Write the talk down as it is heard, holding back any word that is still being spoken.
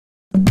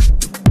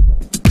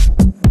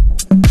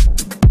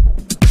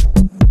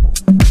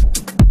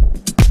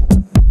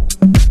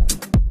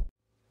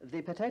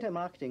Potato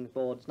Marketing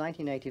Board's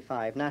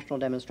 1985 national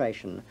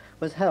demonstration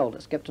was held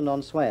at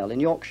Skipton-on-Swale in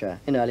Yorkshire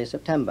in early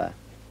September.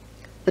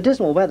 The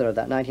dismal weather of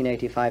that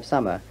 1985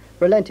 summer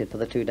relented for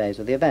the 2 days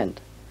of the event,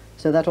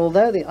 so that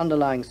although the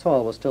underlying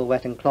soil was still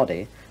wet and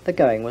cloddy, the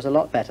going was a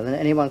lot better than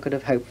anyone could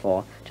have hoped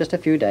for just a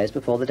few days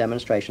before the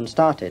demonstration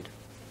started.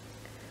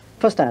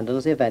 For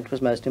Standens, the event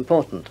was most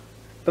important,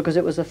 because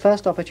it was the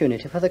first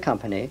opportunity for the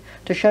company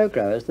to show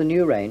growers the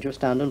new range of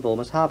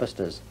Standen-Wühlmaus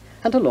harvesters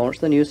and to launch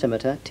the new Sabre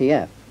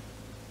TF.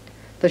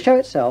 The show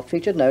itself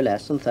featured no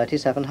less than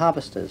 37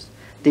 harvesters,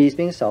 these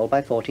being sold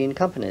by 14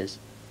 companies.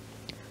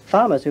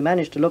 Farmers who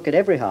managed to look at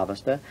every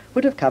harvester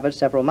would have covered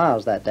several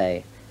miles that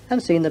day and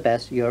seen the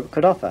best Europe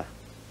could offer.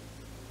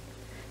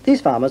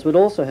 These farmers would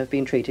also have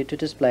been treated to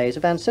displays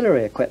of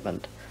ancillary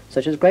equipment,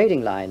 such as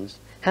grading lines,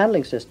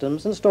 handling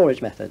systems and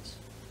storage methods.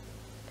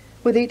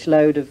 With each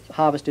load of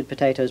harvested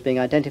potatoes being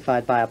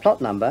identified by a plot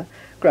number,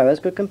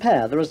 growers could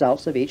compare the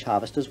results of each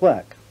harvester's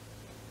work.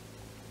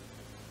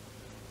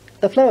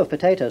 The flow of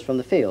potatoes from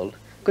the field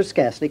could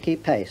scarcely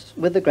keep pace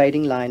with the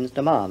grading line's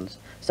demands,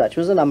 such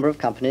was the number of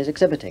companies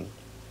exhibiting.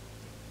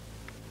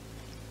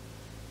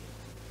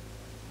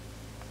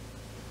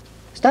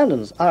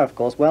 Standens are of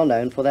course well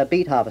known for their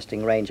beet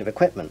harvesting range of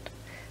equipment,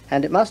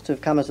 and it must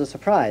have come as a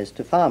surprise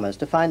to farmers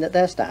to find that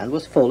their stand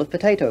was full of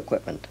potato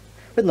equipment,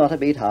 with not a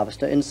beet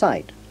harvester in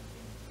sight.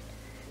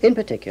 In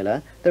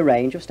particular, the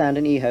range of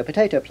Standen-Eho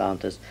potato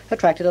planters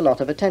attracted a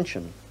lot of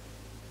attention.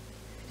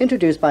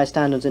 Introduced by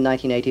Standens in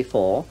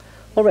 1984,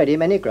 already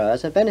many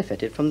growers have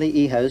benefited from the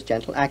Eho's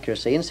gentle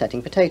accuracy in setting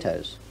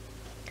potatoes.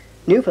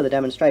 New for the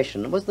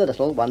demonstration was the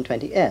little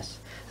 120S,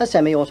 a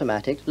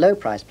semi-automatic,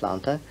 low-price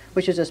planter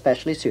which is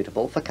especially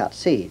suitable for cut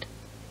seed.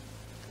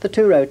 The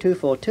 2-row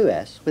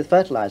 242S with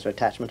fertilizer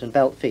attachment and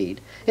belt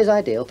feed is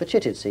ideal for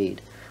chitted seed,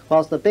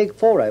 whilst the big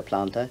 4-row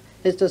planter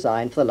is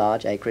designed for the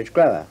large acreage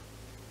grower.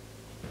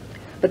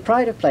 But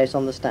pride of place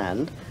on the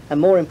stand,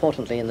 and more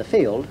importantly in the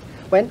field,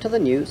 went to the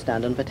new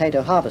Standen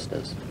potato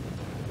harvesters.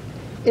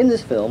 In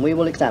this film we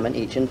will examine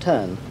each in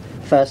turn,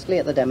 firstly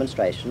at the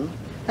demonstration,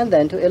 and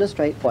then to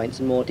illustrate points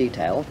in more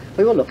detail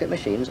we will look at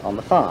machines on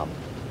the farm.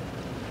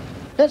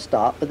 Let's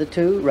start with the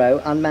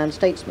 2-row unmanned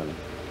Statesman,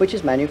 which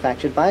is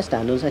manufactured by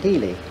Standens at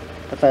Ely,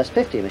 the first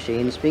 50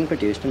 machines being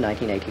produced in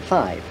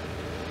 1985.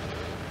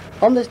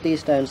 On this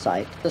D-Stone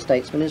site, the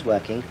Statesman is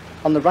working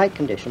on the right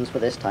conditions for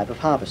this type of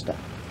harvester.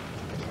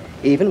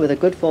 Even with a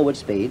good forward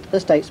speed, the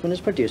Statesman is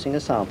producing a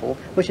sample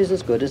which is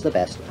as good as the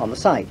best on the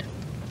site.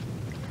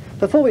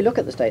 Before we look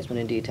at the Statesman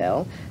in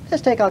detail,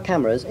 let's take our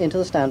cameras into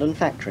the Standen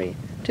factory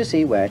to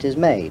see where it is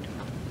made.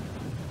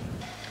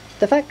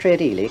 The factory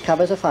at Ely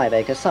covers a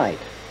 5-acre site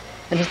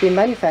and has been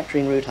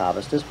manufacturing root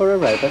harvesters for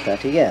over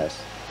 30 years.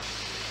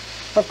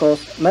 Of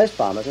course, most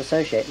farmers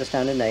associate the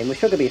Standen name with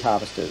sugar beet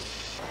harvesters,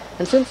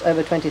 and since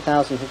over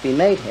 20,000 have been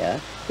made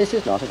here, this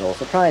is not at all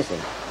surprising.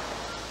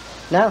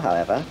 Now,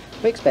 however,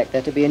 we expect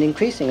there to be an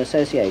increasing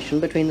association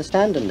between the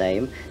Standen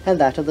name and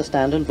that of the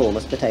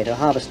Standen-Wühlmaus potato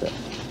harvester.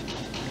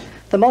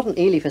 The modern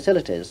Ely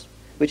facilities,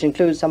 which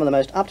include some of the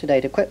most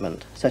up-to-date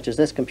equipment, such as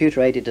this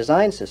computer-aided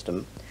design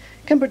system,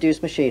 can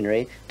produce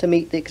machinery to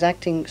meet the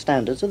exacting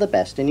standards of the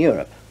best in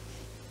Europe.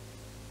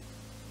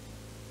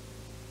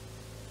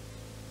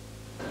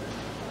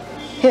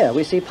 Here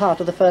we see part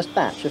of the first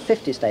batch of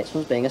 50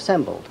 Statesmans being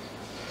assembled.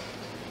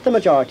 The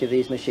majority of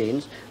these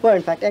machines were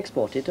in fact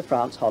exported to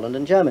France, Holland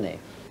and Germany.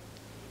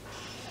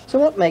 So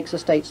what makes a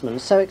Statesman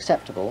so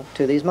acceptable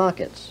to these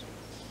markets?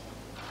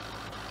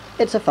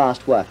 It's a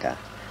fast worker,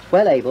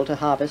 well able to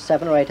harvest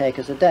 7 or 8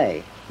 acres a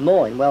day,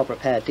 more in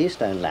well-prepared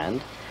D-Stone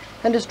land,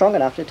 and is strong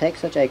enough to take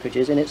such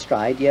acreages in its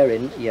stride year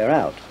in, year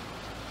out.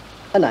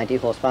 A 90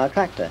 horsepower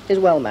tractor is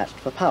well matched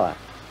for power.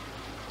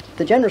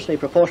 The generously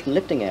proportioned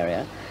lifting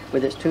area,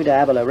 with its 2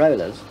 diabolo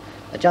rollers,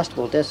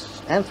 adjustable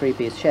discs and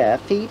 3-piece share,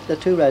 feed the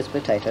 2 rows of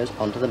potatoes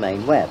onto the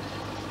main web.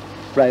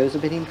 Rows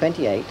of between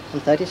 28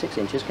 and 36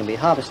 inches can be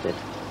harvested.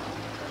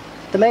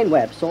 The main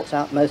web sorts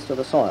out most of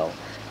the soil,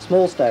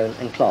 small stone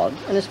and clod,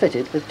 and is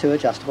fitted with 2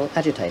 adjustable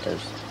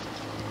agitators.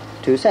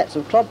 2 sets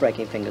of clod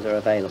breaking fingers are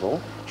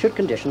available, should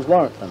conditions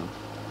warrant them.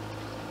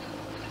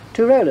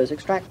 2 rollers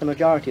extract the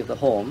majority of the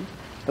haulm,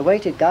 the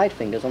weighted guide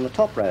fingers on the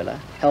top roller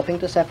helping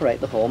to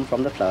separate the haulm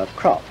from the flow of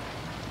crop.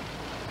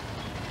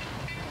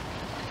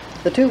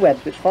 The 2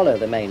 webs which follow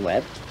the main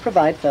web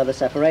provide further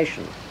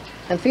separation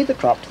and feed the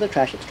crop to the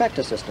trash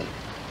extractor system.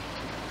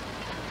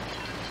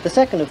 The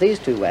second of these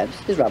 2 webs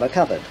is rubber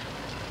covered.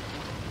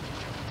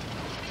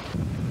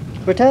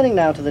 Returning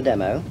now to the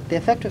demo, the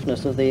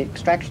effectiveness of the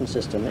extraction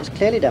system is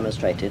clearly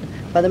demonstrated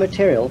by the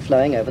material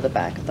flowing over the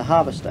back of the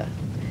harvester,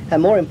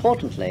 and more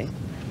importantly,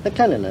 the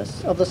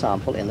cleanliness of the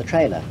sample in the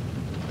trailer.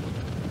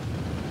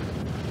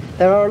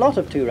 There are a lot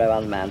of 2-row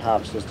unmanned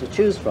harvesters to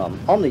choose from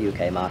on the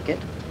UK market,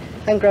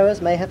 and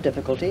growers may have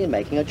difficulty in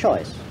making a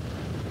choice.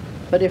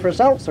 But if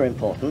results are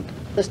important,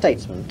 the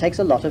Statesman takes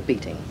a lot of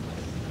beating.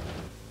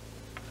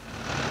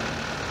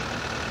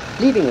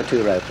 Leaving the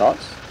 2-row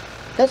plots,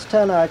 let's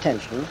turn our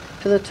attention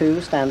to the 2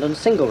 Standen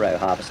single-row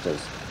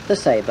harvesters, the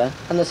Sabre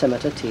and the Sabre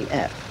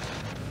TF.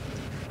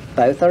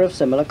 Both are of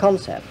similar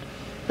concept,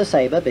 the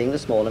Sabre being the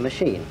smaller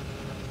machine.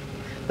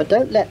 But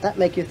don't let that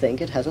make you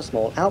think it has a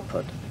small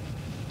output.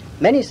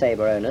 Many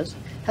Sabre owners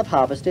have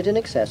harvested in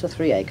excess of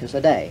 3 acres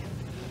a day.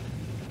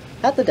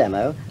 At the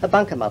demo, a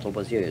bunker model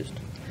was used,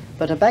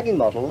 but a bagging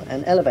model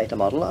and elevator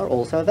model are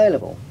also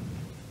available.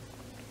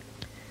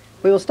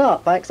 We will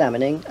start by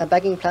examining a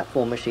bagging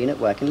platform machine at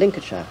work in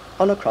Lincolnshire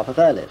on a crop of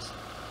earlies.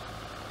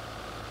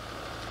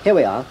 Here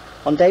we are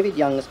on David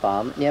Young's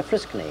farm near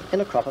Friskney in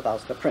a crop of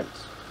Ulster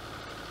Prince.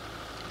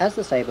 As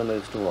the Sabre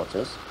moves towards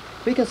us,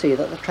 we can see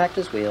that the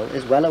tractor's wheel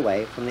is well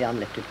away from the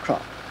unlifted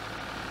crop.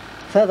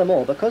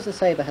 Furthermore, because the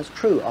Sabre has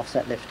true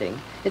offset lifting,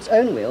 its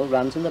own wheel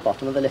runs in the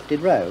bottom of the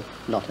lifted row,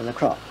 not in the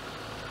crop.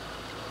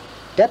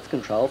 Depth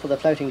control for the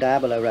floating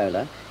diabolo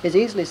roller is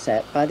easily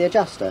set by the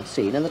adjuster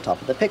seen in the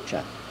top of the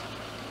picture.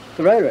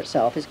 The roller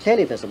itself is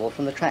clearly visible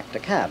from the tractor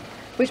cab,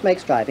 which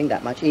makes driving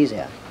that much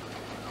easier.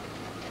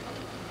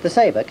 The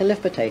Sabre can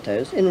lift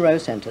potatoes in row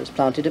centres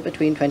planted at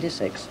between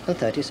 26 and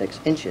 36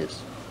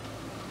 inches.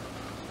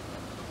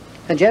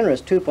 A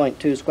generous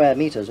 2.2 square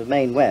metres of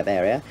main web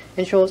area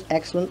ensures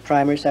excellent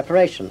primary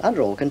separation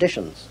under all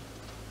conditions.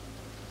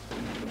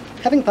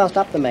 Having passed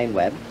up the main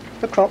web,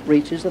 the crop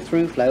reaches the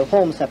through-flow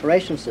horn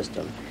separation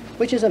system,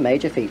 which is a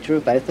major feature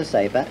of both the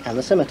Sabre and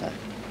the scimitar.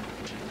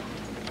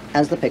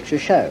 As the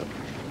pictures show,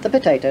 the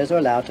potatoes are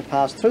allowed to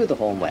pass through the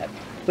horn web,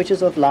 which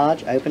is of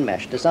large open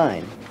mesh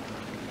design.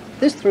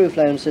 This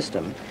through-flown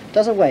system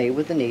does away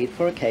with the need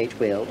for a cage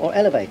wheel or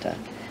elevator,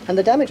 and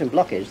the damage and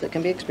blockage that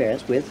can be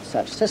experienced with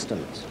such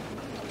systems.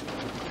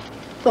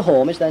 The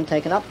horn is then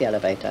taken up the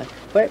elevator,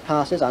 where it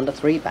passes under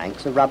 3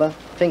 banks of rubber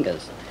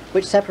fingers,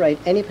 which separate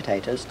any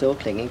potatoes still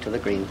clinging to the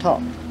green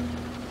top.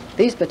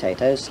 These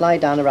potatoes slide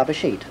down a rubber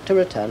sheet to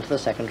return to the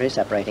secondary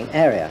separating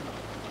area.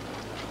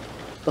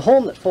 The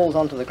horn that falls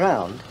onto the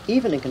ground,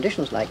 even in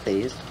conditions like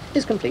these,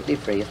 is completely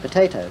free of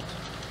potatoes.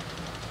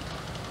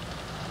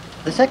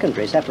 The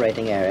secondary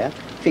separating area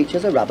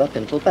features a rubber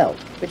pintle belt,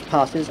 which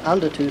passes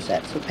under 2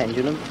 sets of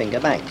pendulum finger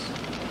banks.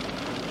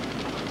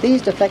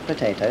 These deflect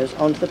potatoes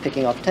onto the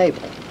picking off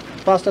table,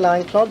 whilst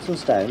allowing clods and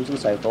stones and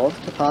so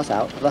forth to pass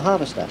out of the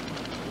harvester.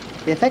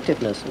 The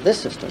effectiveness of this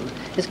system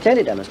is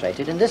clearly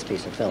demonstrated in this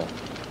piece of film.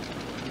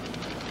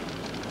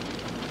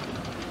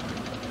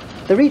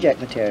 The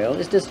reject material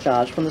is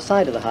discharged from the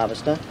side of the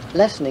harvester,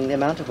 lessening the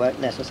amount of work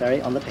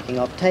necessary on the picking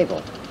off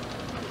table.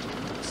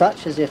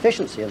 Such is the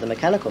efficiency of the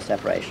mechanical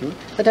separation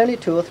that only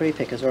 2 or 3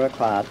 pickers are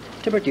required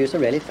to produce a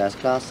really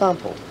first-class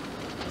sample.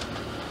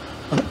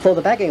 For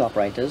the bagging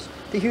operators,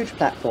 the huge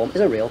platform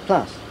is a real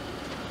plus.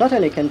 Not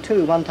only can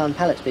 2 one-ton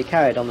pallets be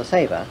carried on the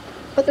Sabre,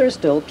 but there is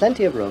still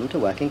plenty of room to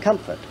work in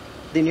comfort.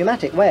 The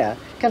pneumatic weigher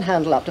can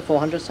handle up to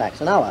 400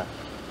 sacks an hour.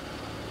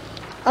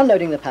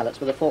 Unloading the pallets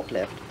with a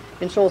forklift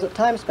ensures that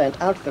time spent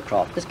out of the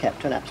crop is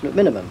kept to an absolute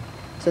minimum,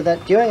 so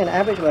that during an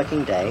average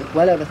working day,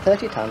 well over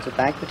 30 tonnes of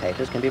bagged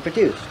potatoes can be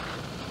produced.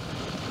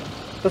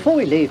 Before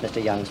we leave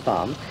Mr. Young's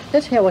farm,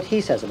 let's hear what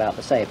he says about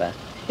the Sabre,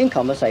 in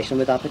conversation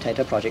with our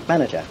potato project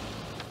manager.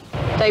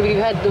 David,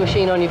 you've had the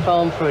machine on your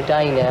farm for a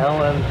day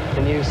now,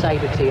 the new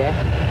Sabre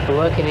TF. We're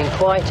working in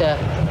quite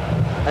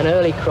an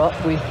early crop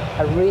with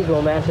a reasonable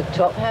amount of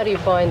top. How do you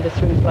find the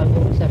through-flow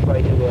horn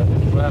separator work?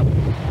 Well,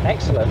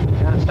 excellent.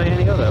 Can't say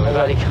any other.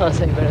 I really can't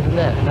say better than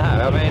that.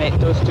 No, I mean, it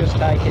does just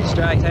take it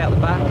straight out the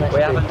back. Oh,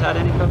 we haven't had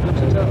any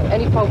problems at all.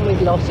 Any problem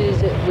with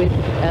losses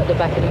out the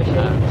back of the machine?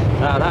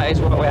 No, that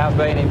is what we have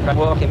been in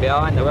walking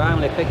behind. They were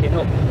only picking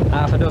up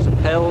half a dozen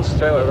pills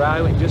through a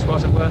row. It just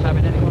wasn't worth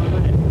having any more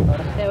of it.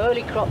 Now,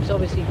 early crops,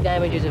 obviously,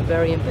 damage is a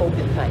very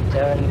important factor,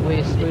 and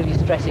we're really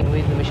stressing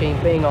with the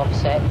machine being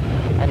offset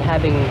and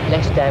having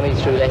less damage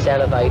through less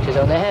elevators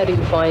on there. How do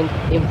you find,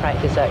 in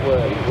practice, that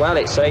work? Well,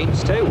 it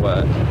seems to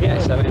work,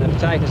 yes. I mean, the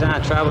potatoes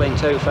aren't travelling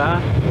too far.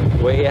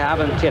 We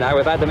haven't, you know,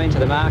 we've had them into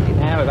the market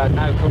now, we've had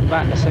no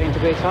comeback, they seem to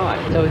be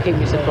fine. So we keep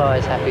your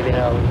suppliers happy then,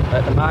 are we?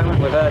 At the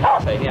moment, we've heard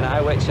nothing, you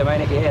know, which, I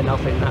mean, if you hear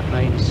nothing, that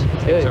means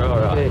things are all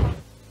right. Good.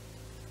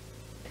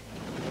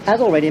 As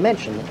already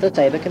mentioned, the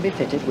Sabre can be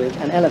fitted with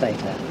an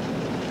elevator.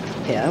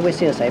 Here we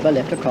see a Sabre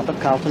lift a crop of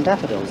Carlton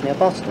daffodils near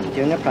Boston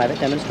during a private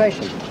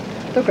demonstration,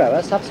 the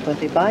grower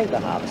subsequently buying the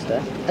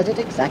harvester as it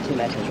exactly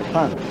met his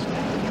requirements.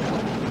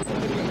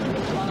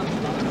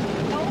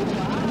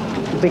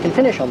 We can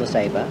finish on the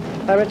Sabre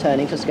by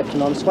returning to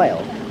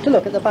Skipton-on-Swale to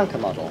look at the bunker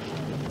model.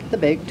 The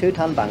big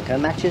 2-ton bunker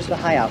matches the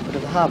high output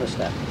of the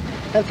harvester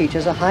and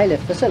features a high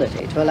lift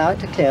facility to allow it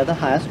to clear the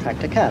highest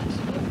tractor cabs.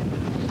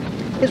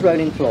 His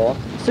rolling floor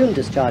soon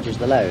discharges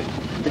the load,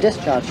 the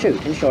discharge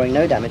chute ensuring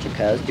no damage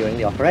occurs during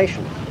the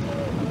operation.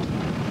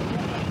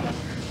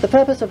 The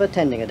purpose of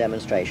attending a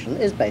demonstration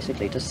is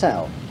basically to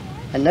sell,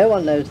 and no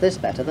one knows this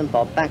better than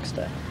Bob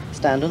Baxter,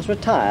 Standen's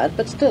retired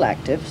but still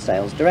active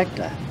sales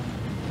director.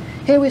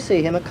 Here we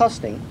see him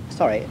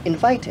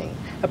inviting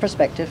a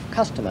prospective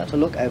customer to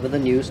look over the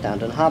new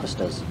Standen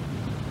harvesters.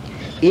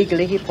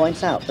 Eagerly he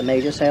points out the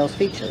major sales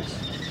features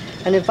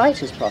and invites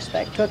his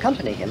prospect to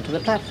accompany him to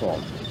the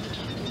platform.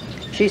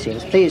 She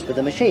seems pleased with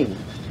the machine,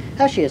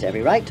 as she has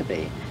every right to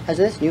be, as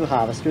this new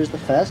harvester is the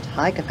first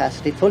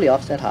high-capacity, fully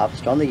offset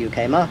harvester on the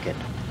UK market.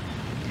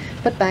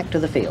 But back to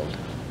the field.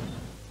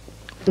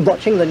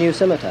 Watching the new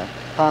scimitar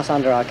pass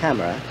under our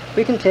camera,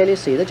 we can clearly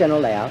see the general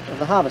layout of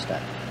the harvester.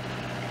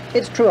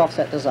 Its true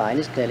offset design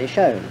is clearly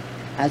shown,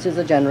 as is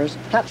the generous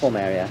platform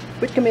area,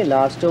 which can be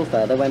enlarged still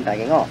further when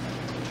bagging off.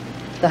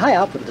 The high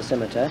output of the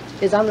scimitar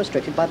is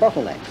unrestricted by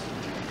bottlenecks,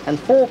 and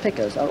 4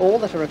 pickers are all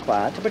that are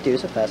required to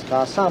produce a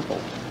first-class sample.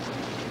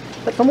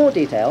 But for more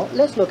detail,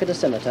 let's look at a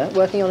scimitar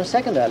working on a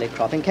second early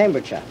crop in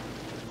Cambridgeshire.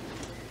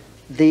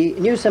 The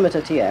new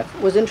Scimitar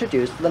TF was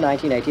introduced for the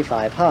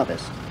 1985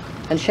 harvest,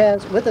 and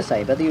shares with the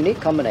Sabre the unique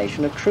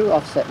combination of true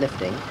offset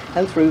lifting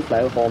and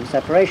through-flow horn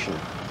separation.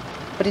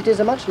 But it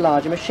is a much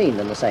larger machine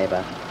than the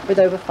Sabre, with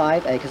over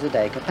 5 acres a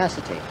day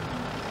capacity.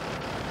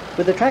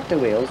 With the tractor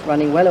wheels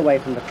running well away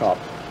from the crop,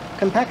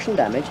 compaction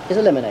damage is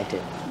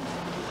eliminated.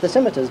 The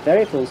scimitar's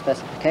very full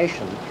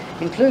specification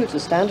includes the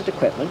standard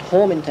equipment,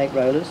 horn intake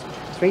rollers,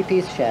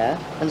 3-piece share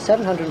and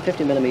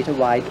 750mm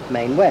wide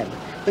main web,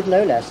 with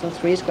no less than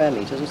 3 square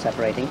metres of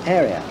separating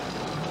area.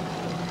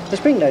 The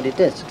spring-loaded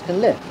discs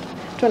can lift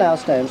to allow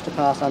stones to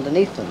pass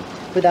underneath them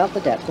without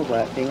the depth of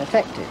work being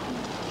affected.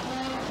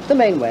 The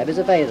main web is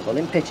available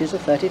in pitches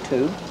of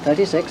 32,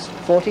 36,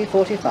 40,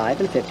 45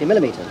 and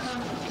 50mm.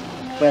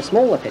 Where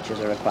smaller pitches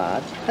are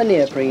required, a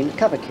neoprene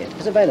cover kit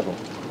is available.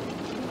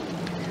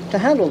 To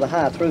handle the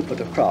higher throughput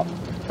of crop,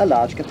 a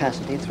large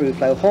capacity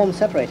through-flow horn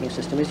separating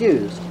system is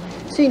used,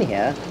 seen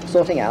here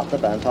sorting out the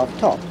burnt-off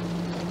top.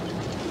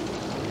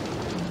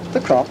 The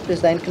crop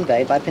is then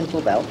conveyed by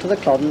pintle belt to the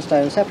clod and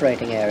stone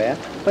separating area,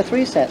 where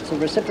 3 sets of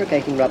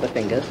reciprocating rubber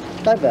fingers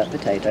divert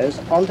potatoes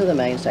onto the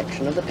main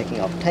section of the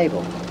picking-off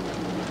table.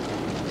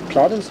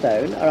 Clod and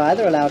stone are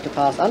either allowed to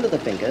pass under the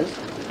fingers,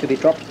 to be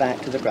dropped back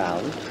to the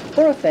ground,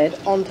 or are fed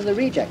onto the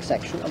reject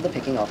section of the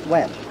picking-off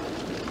web.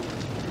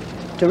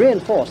 To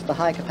reinforce the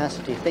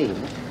high-capacity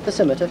theme, the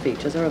scimitar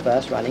features a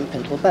reverse-running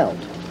pintle belt.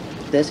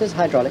 This is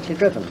hydraulically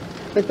driven,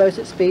 with both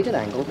its speed and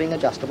angle being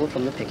adjustable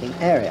from the picking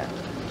area.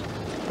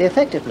 The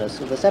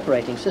effectiveness of the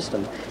separating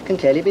system can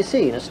clearly be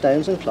seen as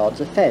stones and clods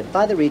are fed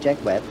by the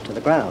reject web to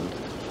the ground.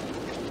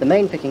 The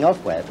main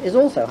picking-off web is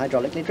also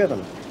hydraulically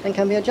driven and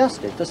can be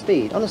adjusted for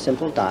speed on a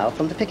simple dial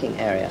from the picking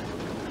area.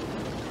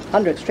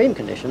 Under extreme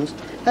conditions,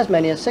 as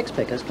many as 6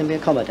 pickers can be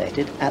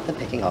accommodated at the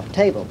picking-off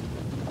table.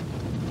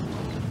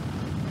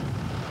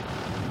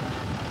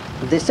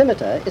 The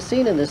scimitar is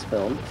seen in this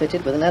film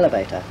fitted with an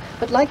elevator,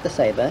 but like the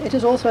Sabre, it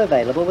is also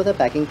available with a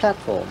bagging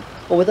platform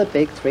or with a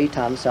big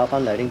 3-ton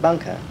self-unloading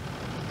bunker.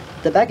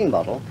 The bagging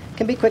model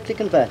can be quickly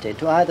converted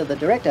to either the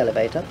direct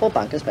elevator or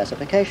bunker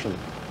specification.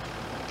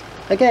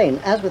 Again,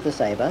 as with the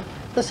Sabre,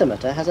 the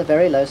scimitar has a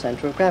very low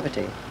centre of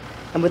gravity,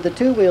 and with the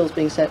 2 wheels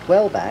being set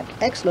well back,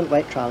 excellent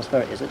weight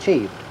transfer is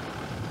achieved.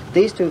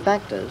 These 2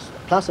 factors,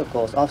 plus of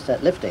course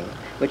offset lifting,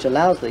 which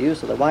allows the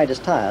use of the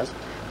widest tyres,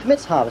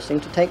 permits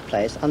harvesting to take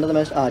place under the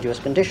most arduous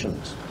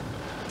conditions.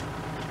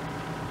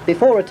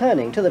 Before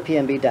returning to the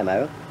PMB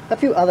demo, a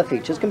few other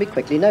features can be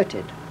quickly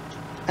noted.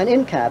 An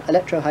in-cab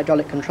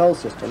electro-hydraulic control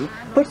system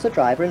puts the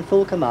driver in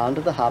full command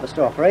of the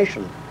harvester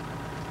operation.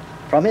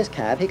 From his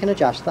cab he can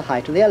adjust the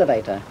height of the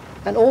elevator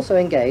and also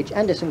engage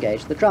and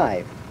disengage the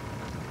drive.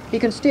 He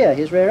can steer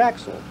his rear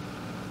axle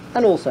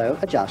and also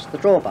adjust the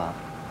drawbar.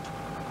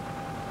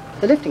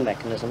 The lifting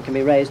mechanism can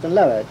be raised and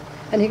lowered,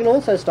 and he can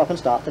also stop and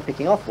start the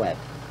picking off web.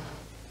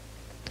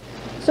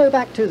 So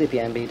back to the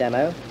PMB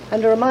demo,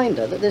 and a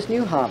reminder that this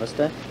new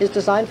harvester is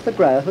designed for the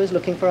grower who is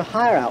looking for a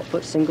higher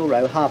output single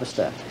row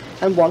harvester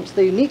and wants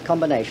the unique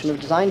combination of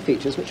design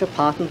features which are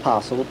part and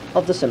parcel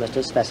of the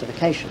scimitar's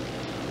specification.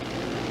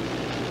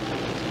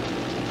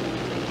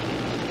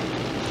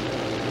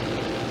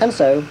 And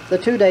so, the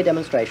 2-day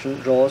demonstration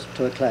draws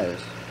to a close.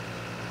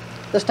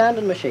 The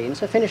Standen machines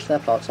have finished their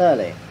plots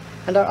early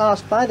and are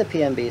asked by the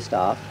PMB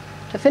staff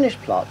to finish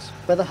plots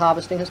where the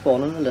harvesting has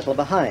fallen a little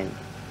behind.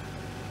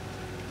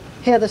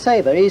 Here the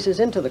Sabre eases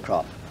into the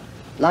crop,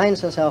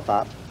 lines herself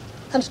up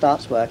and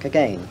starts work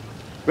again,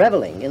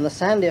 revelling in the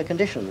sandier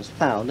conditions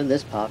found in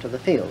this part of the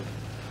field.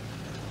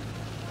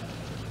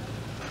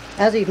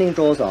 As evening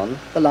draws on,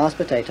 the last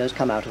potatoes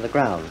come out of the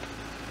ground,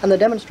 and the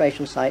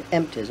demonstration site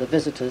empties of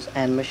visitors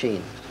and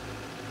machines.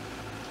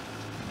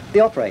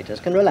 The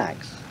operators can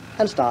relax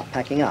and start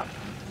packing up.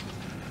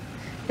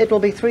 It will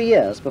be 3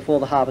 years before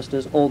the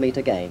harvesters all meet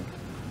again.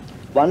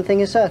 One thing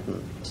is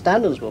certain,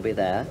 Standens will be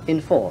there in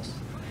force,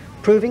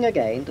 proving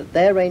again that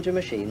their range of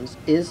machines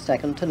is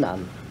second to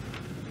none.